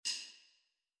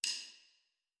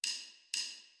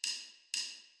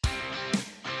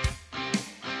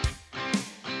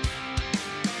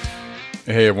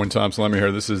Hey everyone, Tom Salemi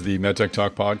here. This is the MedTech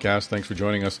Talk podcast. Thanks for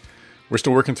joining us. We're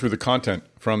still working through the content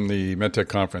from the MedTech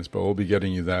conference, but we'll be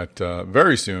getting you that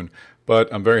very soon.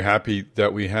 But I'm very happy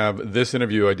that we have this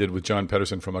interview I did with John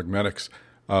Pedersen from Augmedix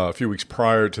a few weeks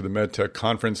prior to the MedTech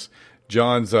conference.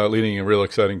 John's leading a real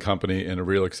exciting company in a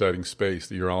real exciting space,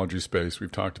 the urology space.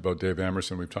 We've talked about Dave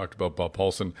Amerson. We've talked about Bob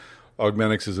Paulson.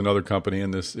 Augmedix is another company in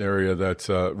this area that's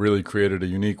really created a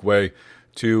unique way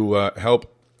to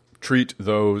help treat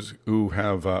those who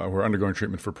are undergoing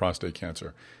treatment for prostate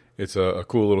cancer. It's a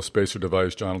cool little spacer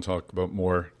device. John will talk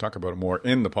about it more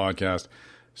in the podcast.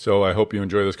 So I hope you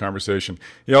enjoy this conversation.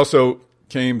 He also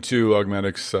came to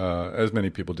Augmedix, as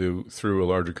many people do, through a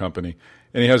larger company,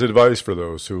 and he has advice for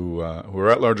those who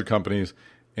are at larger companies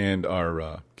and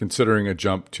are considering a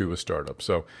jump to a startup.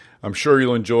 So I'm sure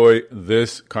you'll enjoy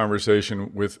this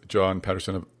conversation with John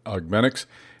Pedersen of Augmedix.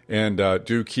 And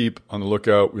do keep on the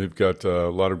lookout. We've got a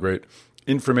lot of great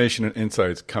information and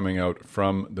insights coming out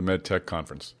from the MedTech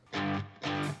conference.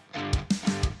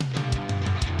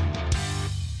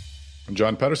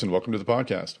 John Pedersen, welcome to the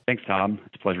podcast. Thanks, Tom.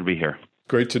 It's a pleasure to be here.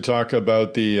 Great to talk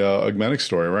about the Augmedix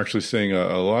story. We're actually seeing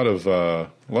a lot of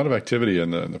activity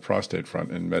in the prostate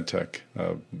front in MedTech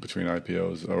between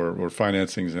IPOs or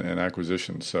financings and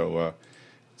acquisitions. So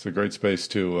it's a great space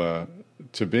to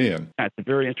be in. Yeah, it's a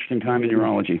very interesting time in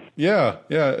urology. Yeah.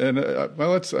 And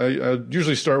I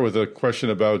usually start with a question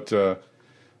about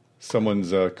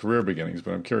someone's career beginnings,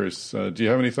 but I'm curious, do you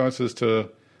have any thoughts as to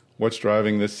what's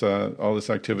driving this all this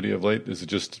activity of late? Is it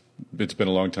just it's been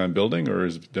a long time building, or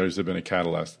has there been a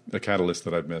catalyst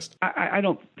that I've missed? I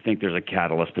don't think there's a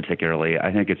catalyst particularly.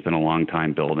 I think it's been a long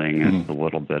time building, and it's a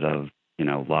little bit of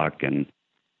luck and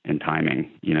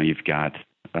timing. You've got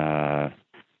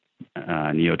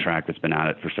NeoTract that's been at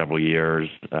it for several years,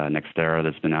 NextEra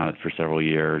that's been at it for several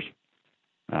years.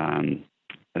 I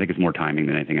think it's more timing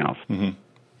than anything else. Mm-hmm.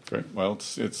 Great. Well,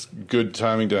 it's good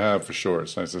timing to have for sure.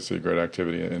 It's nice to see great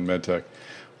activity in MedTech.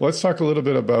 Well, let's talk a little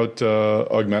bit about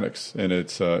Augmedix and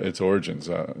its origins.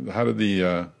 How did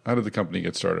the company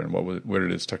get started, and where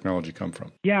did its technology come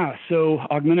from? Yeah, so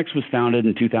Augmedix was founded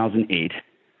in 2008.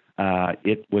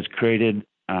 It was created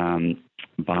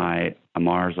by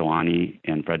Amar Zawani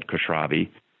and Fred Khosravi.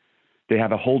 They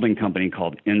have a holding company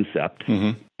called Incept,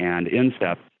 and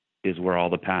Incept is where all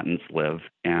the patents live.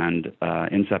 And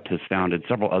Incept has founded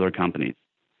several other companies.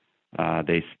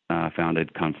 They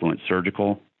founded Confluent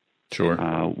Surgical,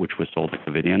 which was sold to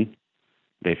Covidien.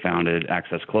 They founded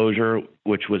Access Closure,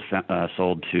 which was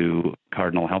sold to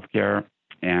Cardinal Healthcare,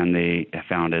 and they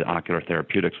founded Ocular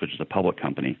Therapeutics, which is a public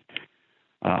company.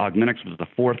 Augmedix was the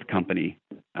fourth company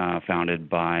founded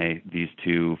by these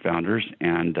two founders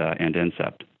and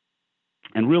Incept.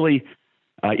 And really,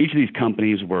 each of these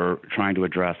companies were trying to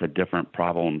address a different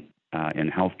problem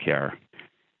in healthcare.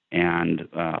 And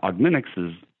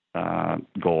Augmedix's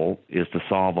goal is to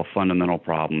solve a fundamental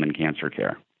problem in cancer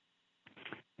care.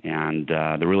 And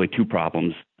there are really two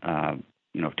problems,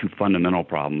 two fundamental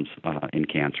problems in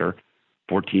cancer.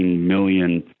 14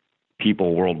 million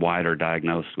people worldwide are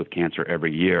diagnosed with cancer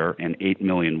every year, and 8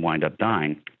 million wind up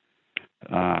dying.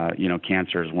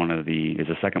 Cancer is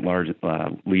the second largest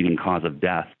leading cause of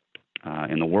death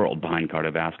in the world, behind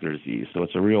cardiovascular disease. So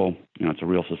it's a real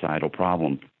societal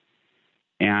problem.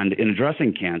 And in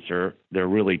addressing cancer, there are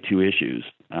really two issues.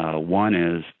 One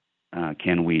is,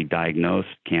 can we diagnose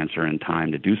cancer in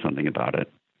time to do something about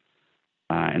it?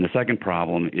 And the second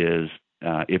problem is,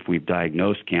 if we've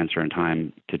diagnosed cancer in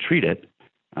time to treat it,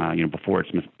 before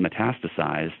it's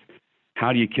metastasized,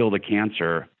 how do you kill the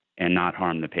cancer and not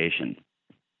harm the patient?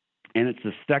 And it's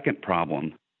the second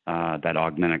problem that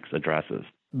Augmedix addresses.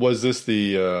 Was this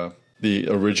the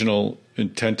original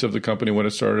intent of the company when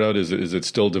it started out? Is it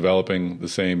still developing the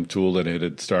same tool that it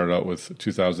had started out with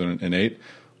 2008,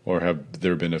 or have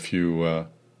there been a few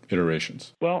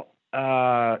iterations? Well,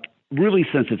 really,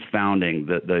 since its founding,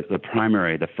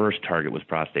 the first target was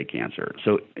prostate cancer.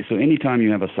 So anytime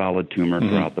you have a solid tumor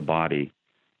throughout the body,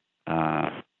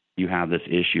 you have this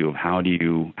issue of how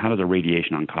does a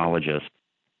radiation oncologist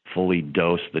fully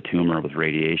dose the tumor with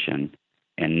radiation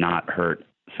and not hurt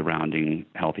surrounding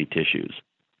healthy tissues.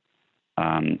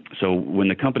 So when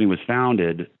the company was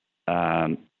founded,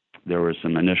 there was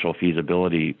some initial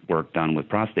feasibility work done with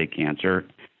prostate cancer,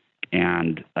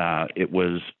 and it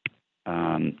was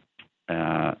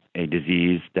a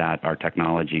disease that our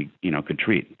technology, could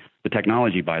treat. The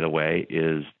technology, by the way,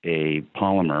 is a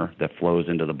polymer that flows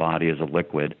into the body as a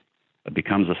liquid. It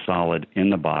becomes a solid in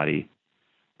the body,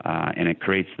 and it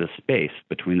creates this space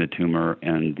between the tumor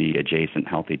and the adjacent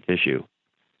healthy tissue.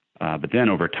 But then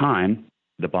over time,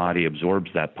 the body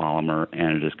absorbs that polymer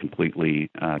and it is completely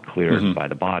cleared by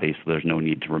the body, so there's no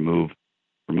need to remove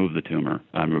the tumor,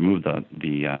 remove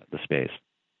the space.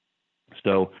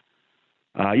 So,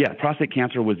 prostate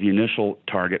cancer was the initial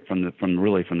target from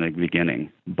the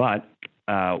beginning. But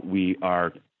we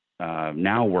are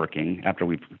now working, after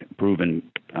we've proven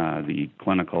the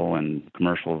clinical and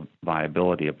commercial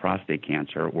viability of prostate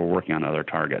cancer, we're working on other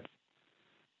targets.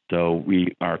 So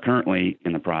we are currently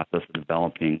in the process of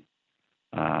developing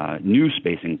new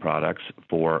spacing products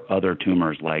for other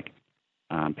tumors like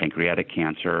pancreatic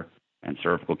cancer and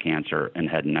cervical cancer and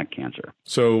head and neck cancer.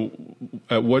 So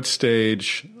at what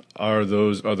stage are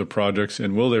those other projects,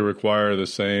 and will they require the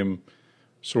same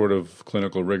sort of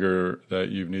clinical rigor that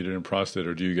you've needed in prostate,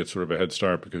 or do you get sort of a head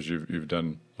start because you've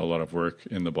done a lot of work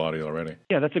in the body already?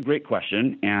 Yeah, that's a great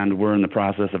question, and we're in the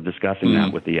process of discussing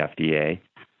that with the FDA.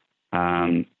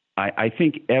 I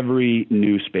think every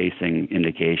new spacing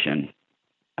indication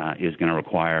is going to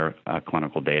require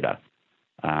clinical data.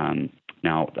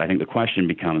 Now, I think the question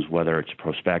becomes whether it's a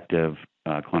prospective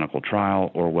clinical trial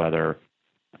or whether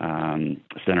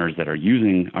centers that are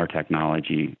using our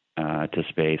technology to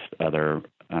space other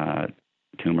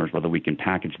tumors, whether we can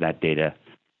package that data,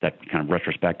 that kind of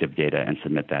retrospective data, and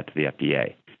submit that to the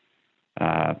FDA.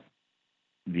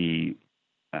 The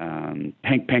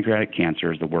pancreatic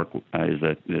cancer is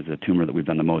a tumor that we've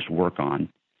done the most work on,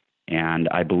 and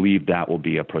I believe that will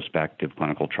be a prospective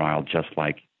clinical trial, just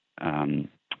like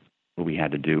what we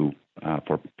had to do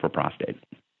for prostate.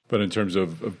 But in terms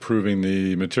of proving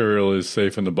the material is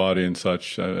safe in the body and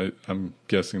such, I'm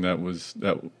guessing that was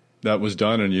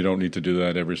done, and you don't need to do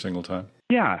that every single time.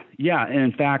 Yeah. And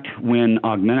in fact, when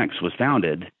Augmenix was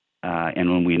founded, and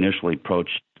when we initially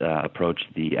approached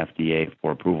the FDA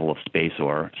for approval of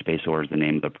SpaceOAR is the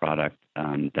name of the product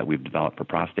that we've developed for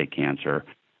prostate cancer.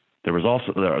 There was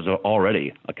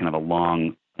already a kind of a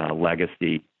long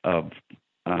legacy of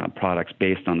products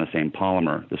based on the same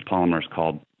polymer. This polymer is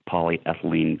called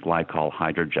polyethylene glycol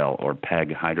hydrogel, or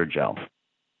PEG hydrogel.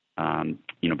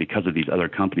 Because of these other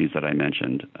companies that I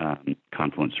mentioned,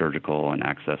 Confluent Surgical and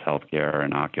Access Healthcare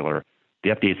and Ocular, the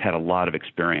FDA's had a lot of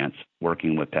experience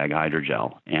working with PEG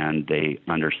hydrogel, and they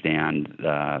understand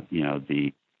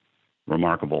the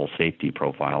remarkable safety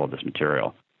profile of this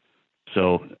material.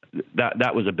 So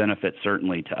that was a benefit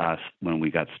certainly to us when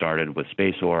we got started with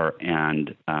SpaceOAR,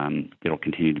 and it'll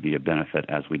continue to be a benefit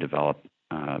as we develop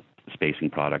spacing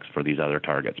products for these other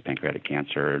targets, pancreatic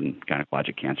cancer and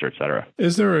gynecologic cancer, et cetera.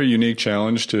 Is there a unique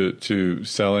challenge to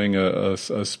selling a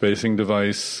spacing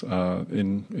device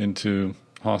into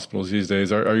hospitals these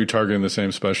days? Are you targeting the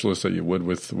same specialists that you would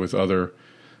with other,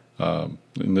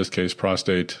 in this case,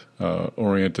 prostate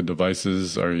oriented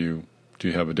devices? Do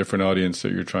you have a different audience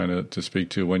that you're trying to speak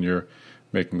to when you're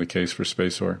making the case for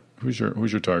SpaceOAR? Who's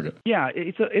your target? Yeah,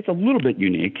 it's a little bit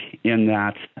unique in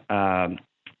that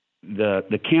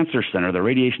the cancer center, the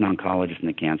radiation oncologist in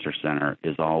the cancer center,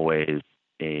 is always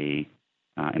a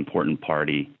important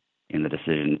party in the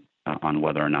decision on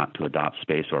whether or not to adopt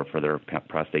SpaceOAR for their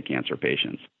prostate cancer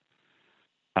patients.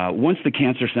 Once the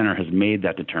cancer center has made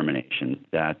that determination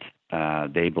that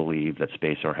they believe that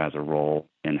SpaceOAR has a role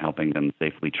in helping them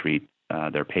safely treat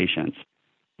their patients,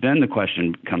 then the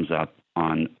question comes up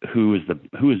on who is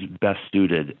best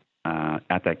suited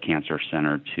at that cancer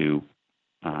center to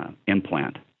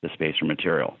implant the spacer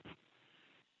material.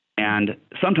 And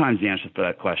sometimes the answer to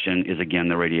that question is, again,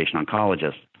 the radiation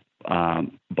oncologist.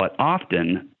 But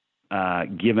often,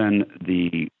 given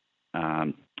the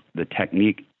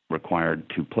technique required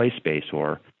to place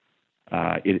SpaceOAR,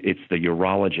 it's the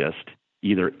urologist,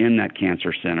 either in that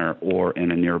cancer center or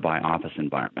in a nearby office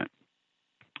environment.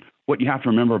 What you have to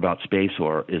remember about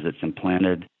SpaceOAR is it's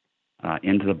implanted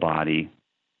into the body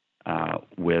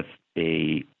with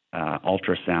a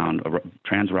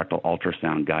transrectal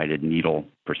ultrasound guided needle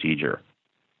procedure.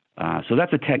 So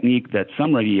that's a technique that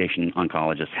some radiation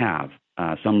oncologists have.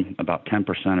 About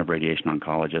 10% of radiation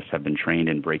oncologists have been trained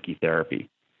in brachytherapy,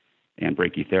 and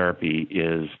brachytherapy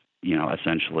is,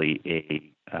 essentially a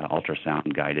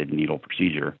ultrasound guided needle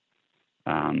procedure.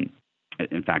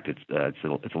 In fact,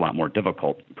 it's a lot more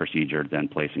difficult procedure than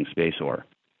placing SpaceOAR.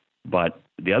 But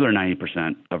the other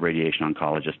 90% of radiation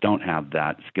oncologists don't have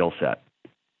that skill set,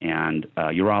 and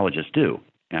urologists do.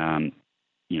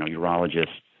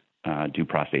 Urologists do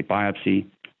prostate biopsy.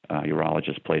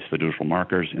 Urologists place fiducial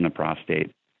markers in the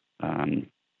prostate.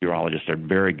 Urologists are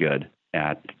very good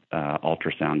at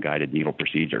ultrasound-guided needle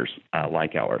procedures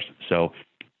like ours. So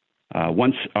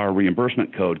once our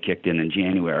reimbursement code kicked in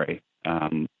January,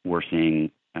 we're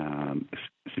seeing a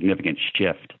significant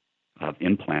shift of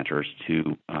implanters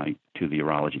to the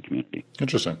urology community.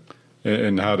 Interesting.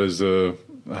 And how does the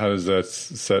does that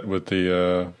set with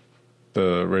the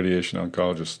radiation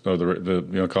oncologist or the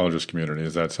oncologist community?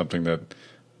 Is that something that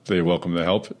they welcome the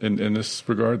help in this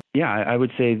regard? Yeah, I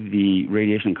would say the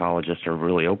radiation oncologists are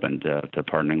really open to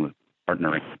partnering with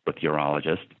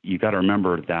urologists. You got to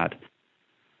remember that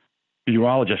the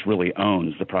urologist really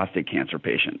owns the prostate cancer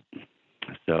patient.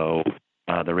 So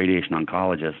the radiation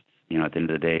oncologist, at the end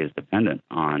of the day, is dependent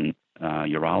on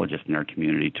urologists in their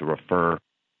community to refer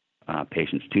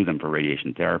patients to them for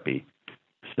radiation therapy.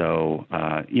 So,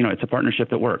 it's a partnership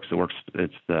that works.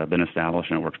 It's been established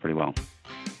and it works pretty well.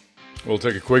 We'll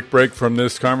take a quick break from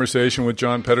this conversation with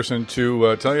John Pedersen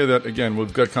to tell you that, again,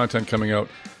 we've got content coming out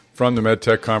from the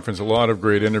MedTech Conference, a lot of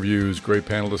great interviews, great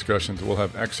panel discussions. We'll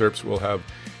have excerpts. We'll have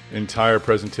entire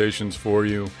presentations for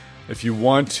you. If you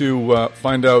want to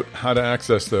find out how to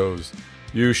access those,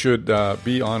 you should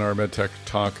be on our MedTech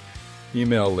Talk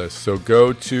email list. So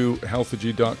go to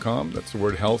healthegy.com. That's the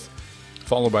word health,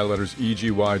 followed by letters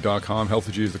EGY.com.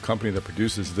 Healthegy is the company that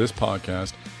produces this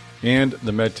podcast and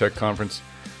the MedTech Conference.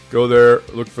 Go there,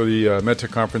 look for the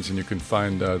MedTech Conference, and you can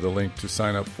find the link to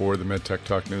sign up for the MedTech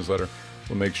Talk newsletter.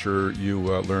 We'll make sure you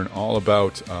learn all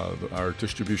about our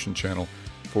distribution channel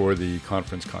for the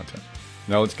conference content.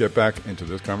 Now let's get back into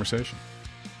this conversation.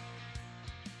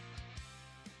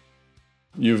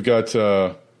 You've got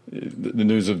the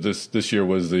news of this year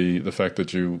was the fact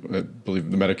that you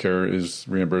believe the Medicare is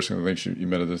reimbursing. I think you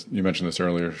mentioned this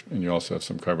earlier, and you also have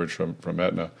some coverage from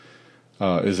Aetna.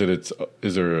 Is there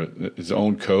its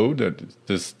own code that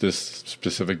this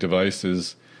specific device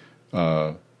is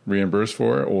reimbursed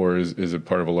for, or is it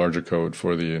part of a larger code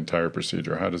for the entire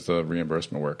procedure? How does the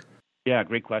reimbursement work? Yeah,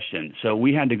 great question. So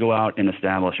we had to go out and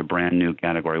establish a brand new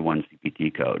Category 1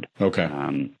 CPT code. Okay.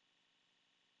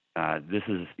 This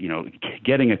is,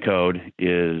 getting a code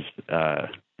is,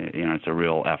 it's a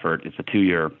real effort. It's a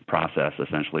 2-year process,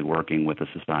 essentially, working with the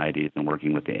societies and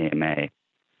working with the AMA.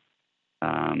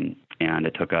 And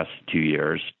it took us 2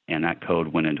 years, and that code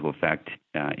went into effect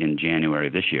in January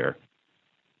of this year.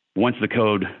 Once the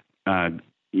code,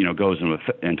 goes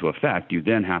into effect, you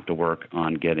then have to work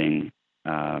on getting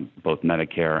both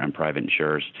Medicare and private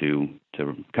insurers to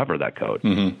cover that code.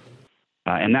 Mm-hmm.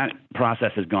 And that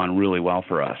process has gone really well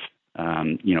for us.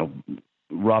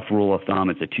 Rough rule of thumb,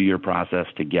 it's a 2-year process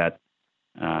to get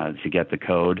the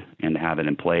code and to have it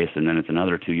in place, and then it's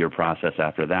another 2-year process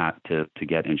after that to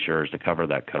get insurers to cover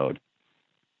that code.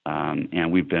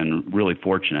 And we've been really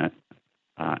fortunate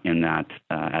in that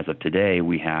as of today,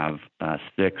 we have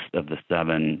 6 of the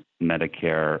 7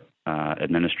 Medicare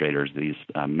administrators, these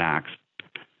MACs,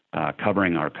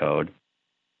 covering our code,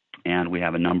 and we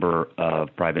have a number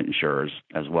of private insurers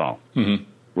as well. Mm-hmm.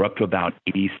 We're up to about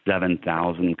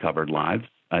 87,000 covered lives.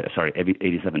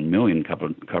 87 million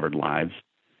covered lives,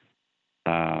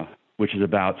 which is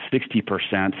about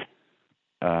 60%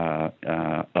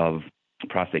 of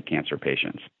prostate cancer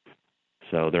patients.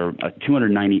 So there are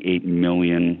 298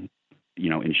 million,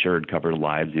 insured covered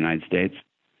lives in the United States.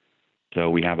 So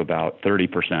we have about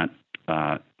 30%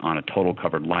 on a total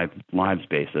covered lives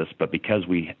basis. But because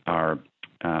we have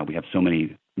so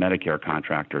many Medicare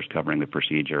contractors covering the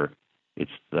procedure,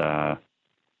 it's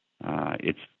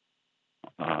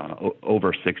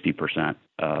over 60%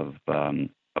 of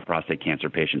prostate cancer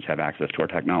patients have access to our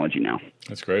technology now.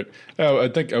 That's great. I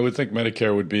would think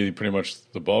Medicare would be pretty much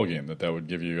the ballgame, that would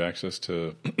give you access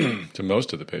to to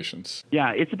most of the patients.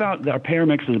 Yeah, it's about our payer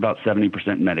mix is about 70%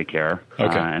 Medicare,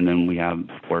 okay. And then we have,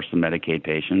 of course, some Medicaid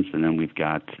patients, and then we've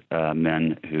got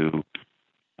men who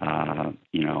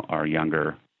are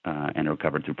younger and are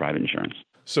covered through private insurance.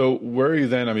 So where are you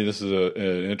then? I mean, this is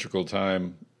an integral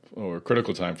time or a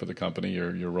critical time for the company.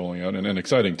 You're rolling out, and an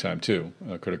exciting time too,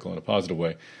 critical in a positive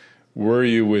way. Where are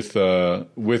you with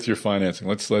your financing?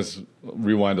 Let's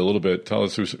rewind a little bit. Tell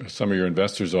us who some of your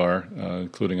investors are,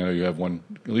 including I know you have at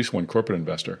least one corporate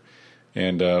investor,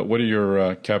 and what are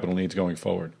your capital needs going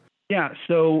forward? Yeah,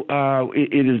 so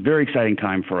it is a very exciting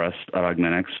time for us at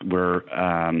Augmenix. We're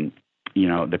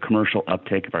the commercial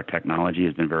uptake of our technology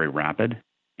has been very rapid,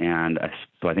 and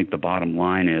so I think the bottom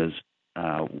line is.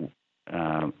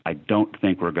 I don't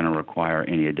think we're going to require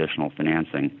any additional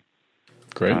financing.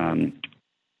 Great.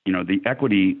 The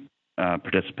equity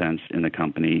participants in the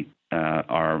company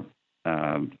are,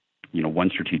 one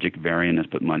strategic. Varian has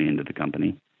put money into the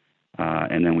company,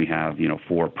 and then we have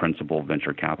 4 principal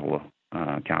venture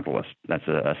capitalists. That's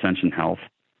Ascension Health,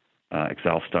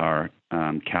 Excelstar,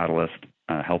 Catalyst,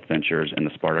 Health Ventures, and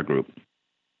the Sparta Group.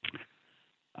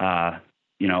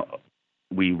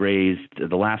 We raised,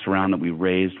 the last round that we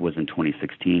raised was in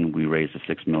 2016. We raised a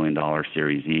 $6 million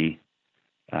Series E.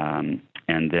 And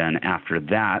then after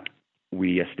that,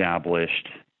 we established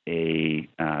a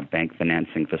bank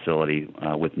financing facility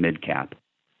with MidCap.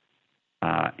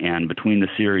 And between the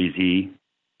Series E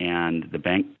and the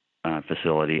bank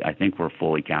facility, I think we're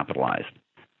fully capitalized.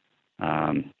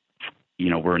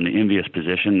 We're in the envious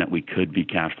position that we could be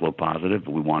cash flow positive,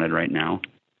 but we want it right now.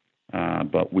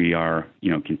 But we are,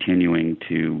 continuing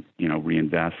to,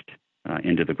 reinvest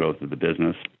into the growth of the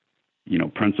business.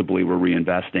 Principally, we're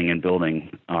reinvesting in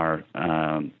building our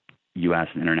U.S.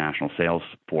 and international sales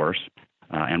force,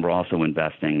 and we're also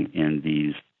investing in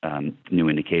these new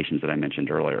indications that I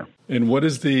mentioned earlier. And what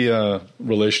is the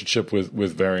relationship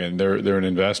with Varian? They're an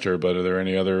investor, but are there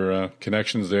any other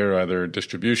connections there, either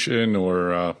distribution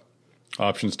or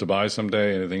options to buy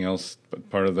someday? Anything else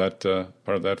part of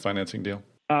that financing deal?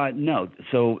 No.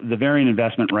 So the Varian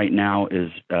investment right now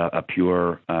is a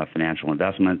pure financial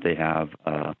investment. They have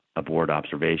a board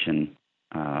observation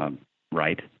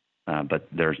right, but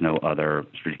there's no other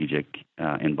strategic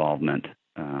involvement,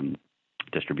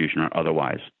 distribution or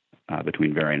otherwise,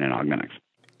 between Varian and Augmenix.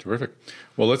 Terrific.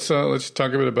 Well, let's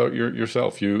talk a bit about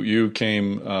yourself. You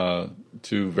came to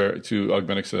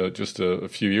Augmenix just a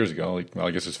few years ago.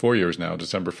 I guess it's 4 years now,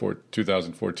 December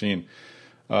 2014.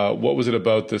 What was it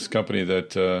about this company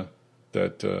that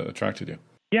attracted you?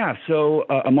 Yeah, so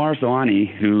Amar Zawani,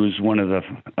 who's one of the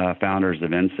founders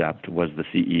of Incept, was the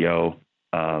CEO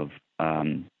of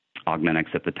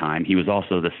Augmenix at the time. He was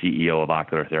also the CEO of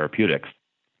Ocular Therapeutix.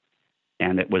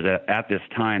 And it was at this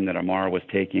time that Amar was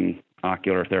taking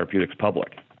Ocular Therapeutix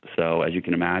public. So as you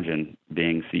can imagine,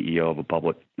 being CEO of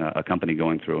a company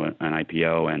going through an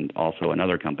IPO and also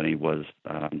another company was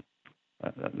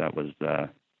that was an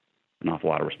awful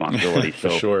lot of responsibility. For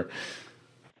so, sure.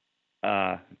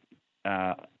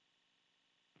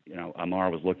 Amar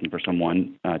was looking for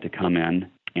someone to come in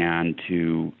and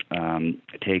to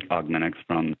take Augmenix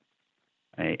from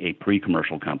a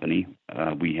pre-commercial company.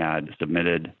 We had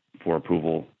submitted for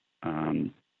approval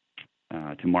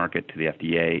to market to the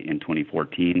FDA in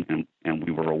 2014, and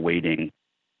we were awaiting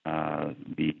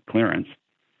the clearance.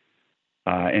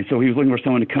 And so he was looking for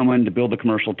someone to come in to build the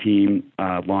commercial team,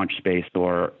 launch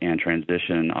SpaceOAR, and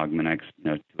transition Augmenix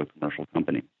to a commercial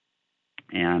company.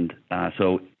 And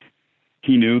so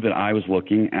he knew that I was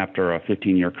looking, after a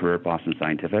 15-year career at Boston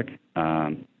Scientific,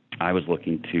 I was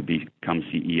looking to become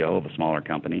CEO of a smaller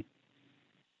company.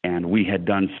 And we had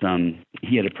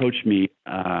he had approached me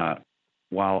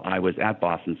while I was at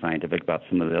Boston Scientific about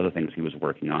some of the other things he was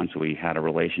working on. So we had a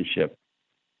relationship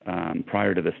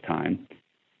prior to this time.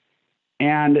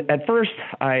 And at first,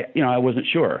 I wasn't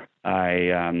sure.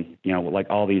 Like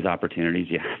all these opportunities,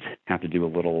 you have to do a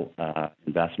little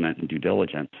investment and due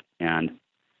diligence. And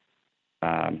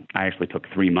I actually took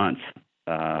 3 months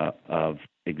of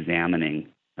examining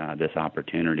this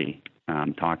opportunity,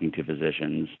 talking to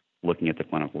physicians, looking at the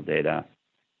clinical data,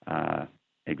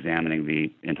 examining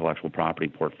the intellectual property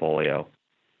portfolio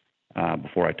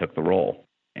before I took the role.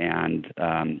 And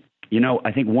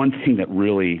I think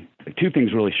two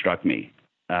things really struck me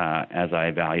as I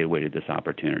evaluated this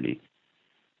opportunity.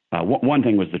 One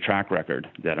thing was the track record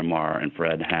that Amar and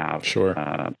Fred have, sure.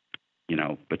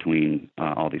 Between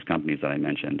all these companies that I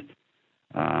mentioned.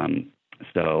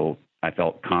 So I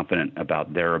felt confident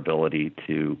about their ability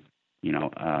to,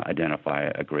 identify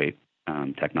a great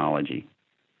technology.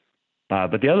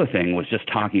 But the other thing was just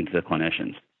talking to the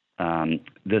clinicians.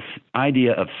 This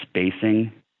idea of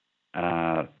spacing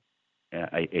a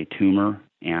tumor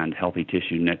and healthy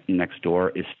tissue next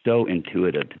door is so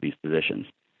intuitive to these physicians.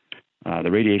 The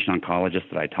radiation oncologists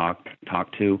that I talked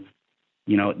to,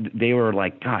 they were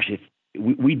like, gosh, if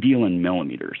we deal in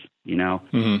millimeters,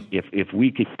 Mm-hmm. If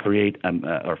we could create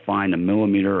or find a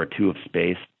millimeter or two of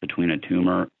space between a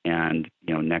tumor and,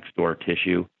 next door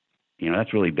tissue,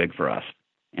 that's really big for us.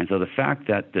 And so the fact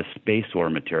that the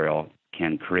SpaceOAR material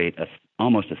can create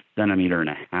almost 1.5 centimeters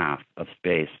of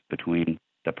space between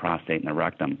the prostate and the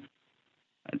rectum,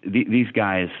 these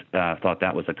guys thought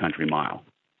that was a country mile.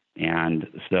 And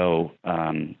so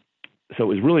it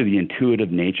was really the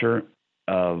intuitive nature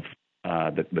of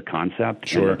the concept,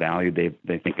 sure. and the value they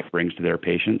think it brings to their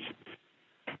patients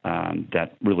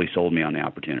that really sold me on the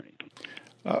opportunity.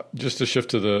 Just to shift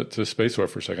to SpaceOAR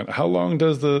for a second, how long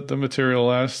does the material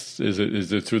last? Is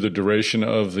it through the duration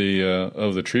of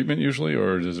the treatment usually,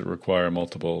 or does it require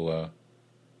multiple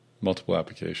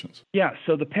applications? Yeah,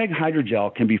 so the PEG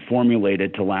hydrogel can be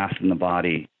formulated to last in the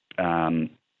body,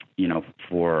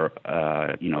 for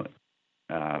a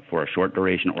short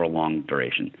duration or a long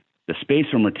duration. The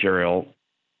SpaceOAR material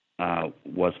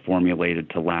was formulated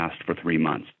to last for 3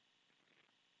 months.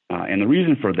 And the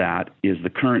reason for that is the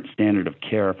current standard of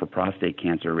care for prostate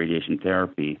cancer radiation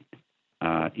therapy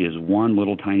is one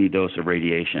little tiny dose of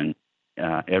radiation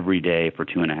every day for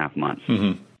 2.5 months.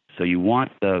 Mm-hmm. So you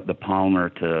want the polymer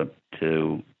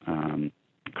to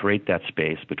create that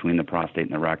space between the prostate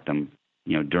and the rectum,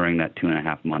 during that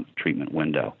 2.5 month treatment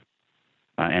window.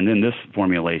 And then this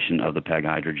formulation of the PEG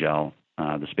hydrogel,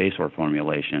 the SpaceOAR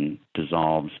formulation,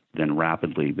 dissolves then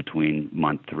rapidly between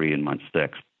month 3 and month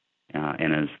 6,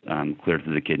 and is cleared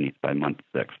through the kidneys by month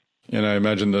 6. And I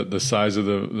imagine that the size of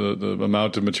the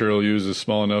amount of material used is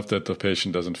small enough that the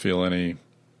patient doesn't feel any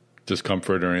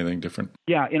discomfort or anything different.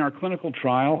 Yeah, in our clinical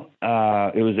trial,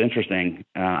 it was interesting.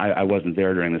 I wasn't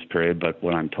there during this period, but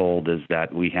what I'm told is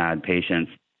that we had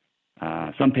patients,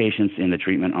 some patients in the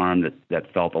treatment arm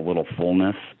that felt a little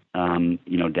fullness, down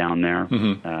there.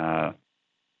 Mm-hmm.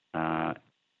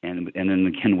 And then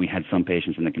again, we had some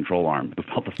patients in the control arm who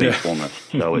felt the same fullness.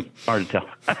 So it's hard to tell.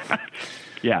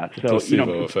 Yeah, so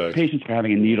effect. Patients are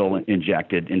having a needle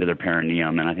injected into their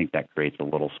perineum, and I think that creates a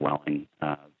little swelling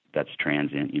that's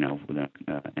transient,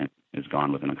 and is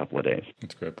gone within a couple of days.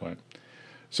 That's a great point.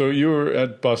 So you were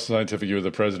at Boston Scientific. You were the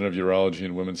president of urology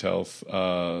and women's health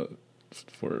for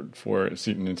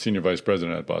senior vice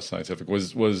president at Boston Scientific.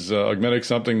 Was Augmedix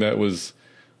something that was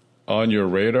on your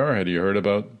radar? Had you heard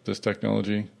about this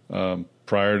technology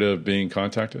prior to being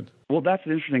contacted? Well, that's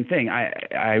an interesting thing.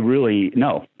 I really,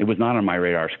 no, it was not on my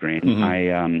radar screen.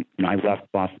 Mm-hmm. I left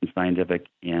Boston Scientific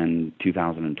in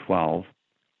 2012,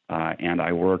 and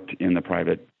I worked in the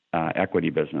private equity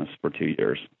business for 2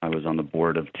 years. I was on the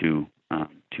board of two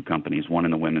companies, one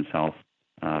in the women's health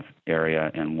area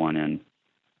and one in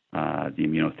the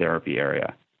immunotherapy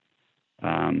area.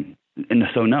 And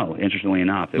so, no, interestingly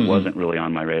enough, it wasn't really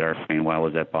on my radar screen while I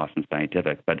was at Boston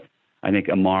Scientific. But I think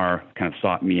Amar kind of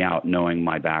sought me out, knowing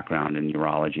my background in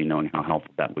urology, knowing how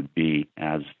helpful that would be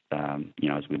as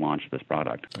we launched this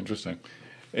product. Interesting.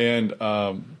 And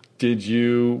did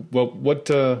you? Well, what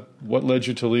led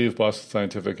you to leave Boston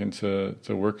Scientific and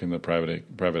to work in the private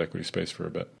equity space for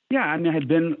a bit? Yeah, I mean, I had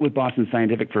been with Boston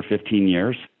Scientific for 15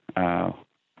 years,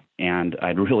 and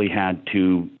I'd really had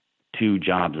two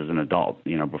jobs as an adult.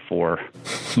 Before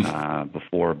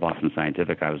Boston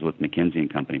Scientific, I was with McKinsey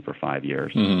 & Company for 5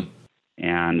 years. Mm-hmm.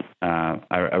 And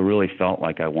I really felt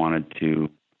like I wanted to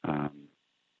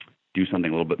do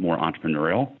something a little bit more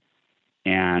entrepreneurial.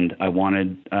 And I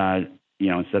wanted,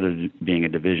 instead of being a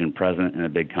division president in a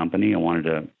big company, I wanted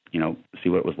to, see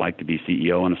what it was like to be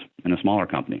CEO in a smaller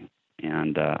company.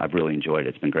 And I've really enjoyed it.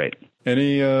 It's been great.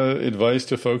 Any advice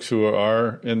to folks who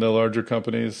are in the larger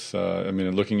companies?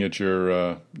 Looking at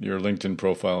your LinkedIn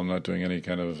profile, I'm not doing any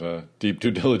kind of deep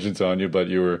due diligence on you, but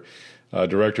you were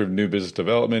Director of New Business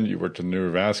Development. You worked in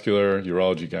neurovascular,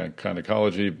 urology,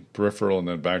 gynecology, peripheral, and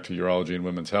then back to urology and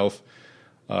women's health.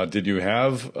 Did you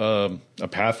have a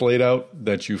path laid out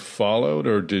that you followed,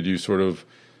 or did you sort of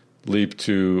leap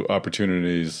to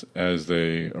opportunities as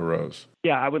they arose?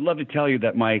 Yeah, I would love to tell you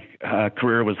that my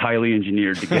career was highly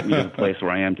engineered to get me to the place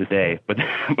where I am today, but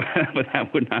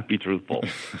that would not be truthful.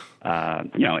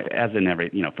 As in every,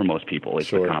 for most people,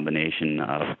 it's a combination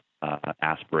of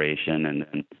aspiration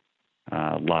and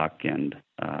luck and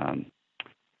a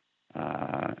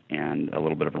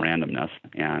little bit of randomness,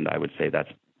 and I would say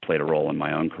that's played a role in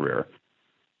my own career.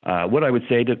 What I would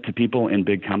say to people in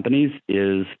big companies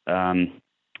is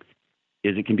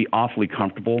it can be awfully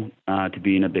comfortable to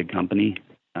be in a big company,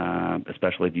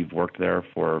 especially if you've worked there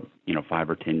for 5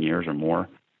 or 10 years or more.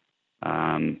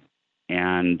 And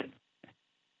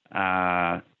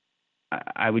I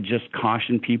would just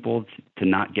caution people to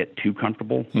not get too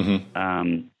comfortable,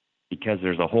 because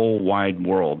there's a whole wide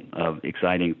world of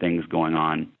exciting things going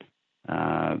on,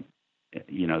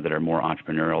 that are more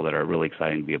entrepreneurial, that are really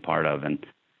exciting to be a part of. And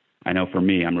I know for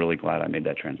me, I'm really glad I made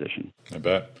that transition. I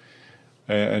bet.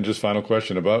 And just final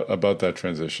question about that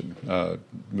transition,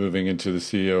 moving into the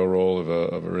CEO role of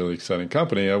a really exciting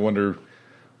company. I wonder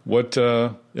what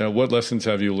lessons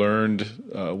have you learned?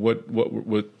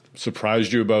 What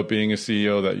surprised you about being a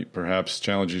CEO that perhaps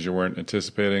challenges you weren't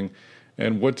anticipating?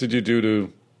 And what did you do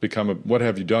to what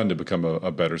have you done to become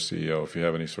a better CEO? If you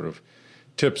have any sort of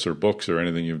tips or books or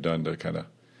anything you've done to kind of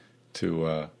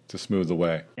to smooth the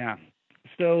way. Yeah.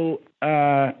 So,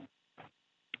 I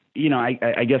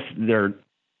guess the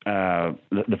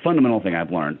fundamental thing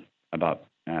I've learned about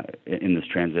in this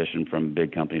transition from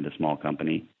big company to small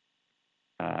company,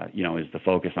 is the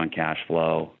focus on cash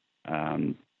flow.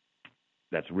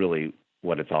 That's really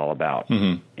what it's all about,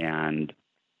 and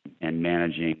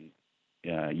managing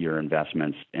your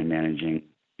investments and managing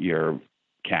your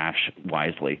cash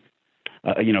wisely.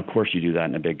 Of course, you do that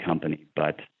in a big company,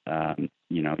 but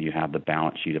you have the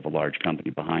balance sheet of a large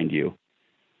company behind you.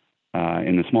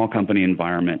 In the small company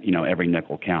environment, every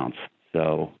nickel counts.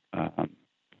 So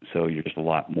your you're just a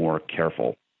lot more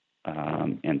careful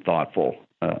and thoughtful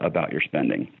about your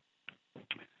spending.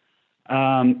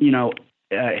 There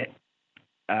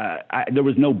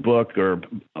was no book or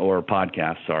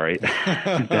podcast, sorry.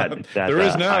 that there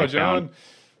is now, John.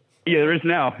 Yeah, there is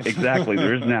now. Exactly,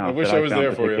 there is now. I wish I was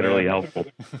there for you. Particularly helpful.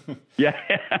 Yeah,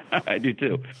 I do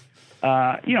too.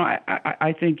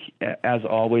 I think, as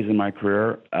always in my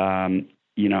career,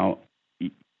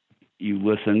 you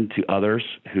listen to others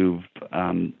who've,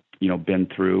 been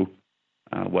through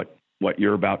what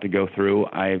you're about to go through.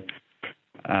 I've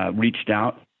reached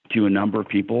out to a number of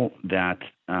people that,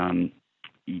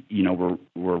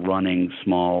 were running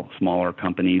smaller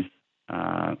companies,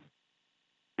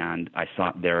 and I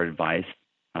sought their advice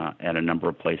at a number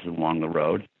of places along the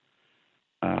road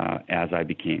as I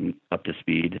became up to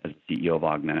speed as CEO of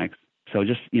Augmenix. So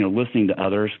just, listening to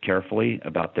others carefully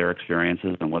about their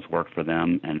experiences and what's worked for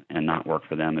them and not worked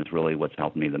for them is really what's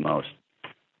helped me the most.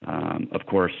 Of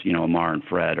course, Amar and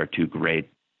Fred are two great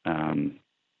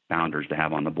founders to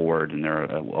have on the board, and they're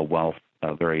a wealth,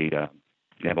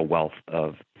 they have a wealth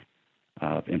of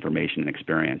information and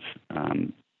experience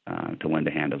to lend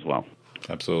a hand as well.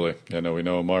 Absolutely. Yeah, no, we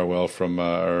know Amar well from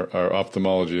our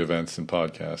ophthalmology events and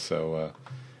podcasts. So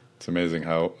it's amazing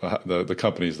how the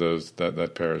companies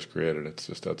that pair has created. It's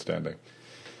just outstanding.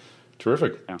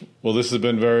 Terrific. Yeah. Well, this has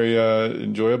been very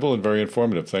enjoyable and very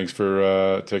informative. Thanks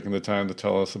for taking the time to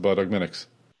tell us about Augmenix.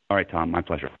 All right, Tom. My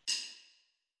pleasure.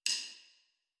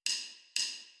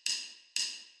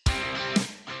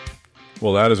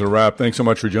 Well, that is a wrap. Thanks so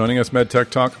much for joining us, MedTech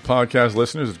Talk podcast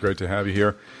listeners. It's great to have you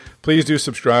here. Please do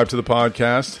subscribe to the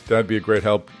podcast. That'd be a great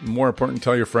help. More important,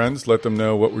 tell your friends. Let them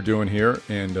know what we're doing here.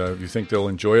 And if you think they'll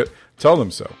enjoy it, tell them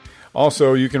so.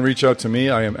 Also, you can reach out to me.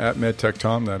 I am at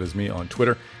MedTechTom. That is me on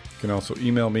Twitter. You can also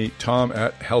email me,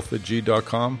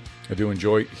 tom@healthag.com. I do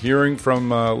enjoy hearing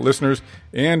from listeners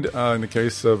and, in the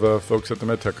case of folks at the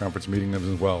MedTech Conference, meeting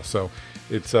them as well. So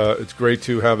it's great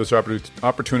to have this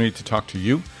opportunity to talk to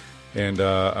you. And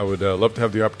I would love to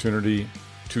have the opportunity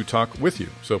to talk with you.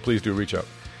 So please do reach out.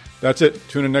 That's it.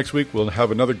 Tune in next week. We'll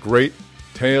have another great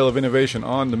tale of innovation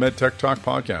on the MedTech Talk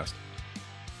podcast.